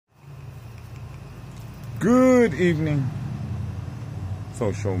Good evening,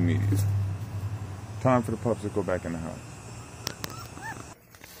 social media. Time for the pups to go back in the house.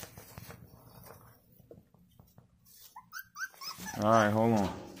 All right, hold on.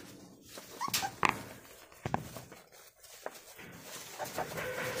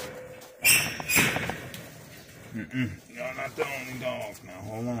 Y'all not the only dogs now.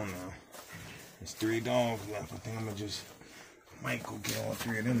 Hold on now. There's 3 dogs left. I think I'm gonna might go get all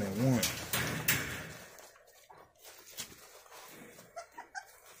 3 of them at once.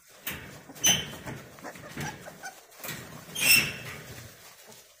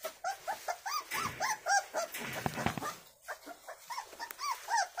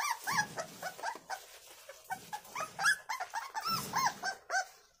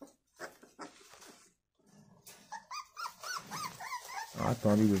 I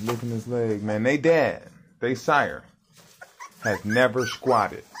thought he was licking his leg, man. They sire, has never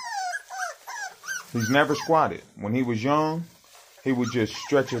squatted. He's never squatted. When he was young, he would just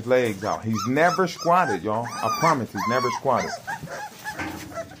stretch his legs out. He's never squatted, y'all. I promise, he's never squatted.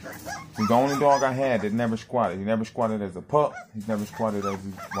 He's the only dog I had that never squatted. He never squatted as a pup. He's never squatted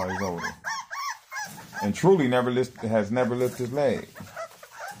while he's older. And truly has never lifted his leg.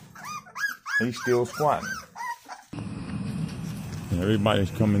 He's still squatting. Everybody's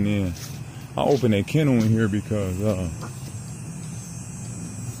coming in. I opened that kennel in here because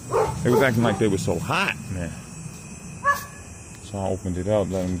they was acting like they were so hot, man. So I opened it up,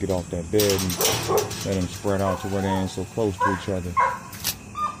 let them get off that bed, and let them spread out to where they ain't so close to each other.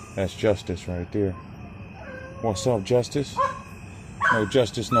 That's Justice right there. What's up, Justice? No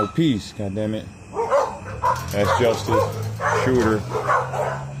justice, no peace, goddammit. That's Justice, Shooter,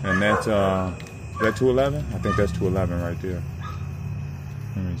 and that's, is that 211? I think that's 211 right there.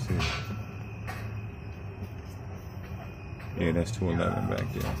 Let me see. Yeah, that's 211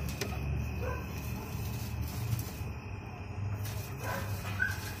 back there.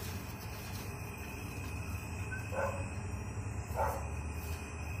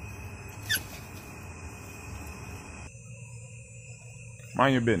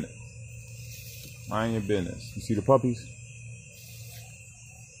 Mind your business. Mind your business. You see the puppies?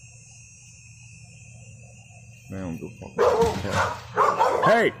 They don't go fuck.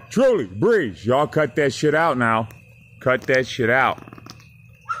 Hey, Truly, Breeze, y'all cut that shit out now. Cut that shit out.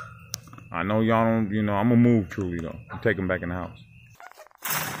 I know y'all don't, I'm gonna move Truly though. I'm taking him back in the house.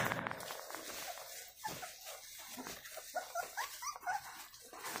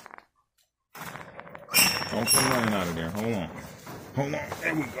 Don't come running out of there. Hold on. Hold on.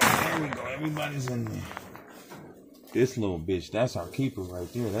 There we go. There we go. Everybody's in there. This little bitch, that's our keeper right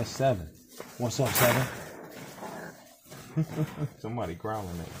there. That's 7. What's up, 7? Somebody growling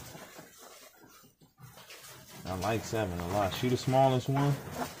at me. I like 7 a lot. She the smallest one.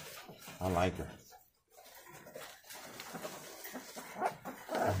 I like her.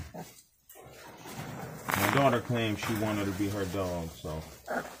 My daughter claims she wanted to be her dog, so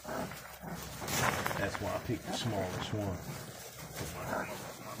that's why I picked the smallest one. My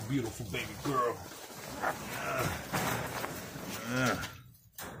beautiful baby girl.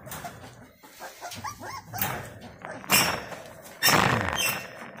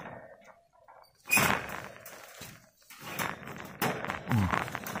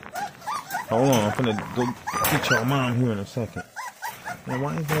 Hold on, I'm finna go get your mom here in a second. Man,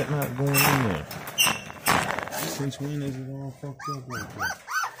 why is that not going in there? Since when is it all fucked up like that?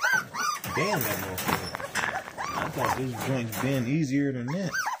 Damn, that motherfucker. I thought this joint's been easier than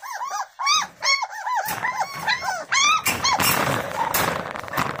that.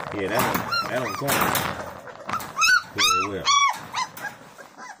 Yeah, that don't go very well.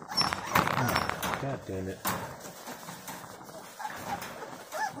 God damn it.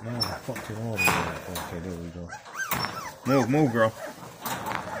 Man, I fucked it all the way up. Okay, there we go. Move, girl.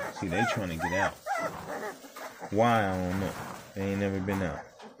 See, they trying to get out. Why, I don't know. They ain't never been out.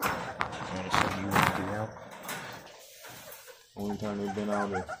 Wanna say you want to get out? Only time they've been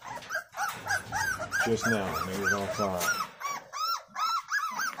out is just now, when they was outside.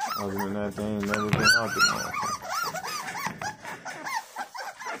 Other than that, they ain't never been out there.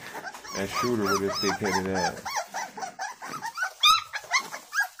 That Shooter with his thick-headed ass.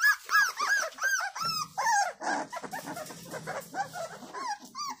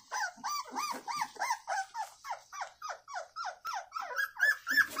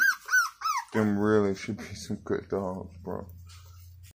 Them really should be some good dogs, bro.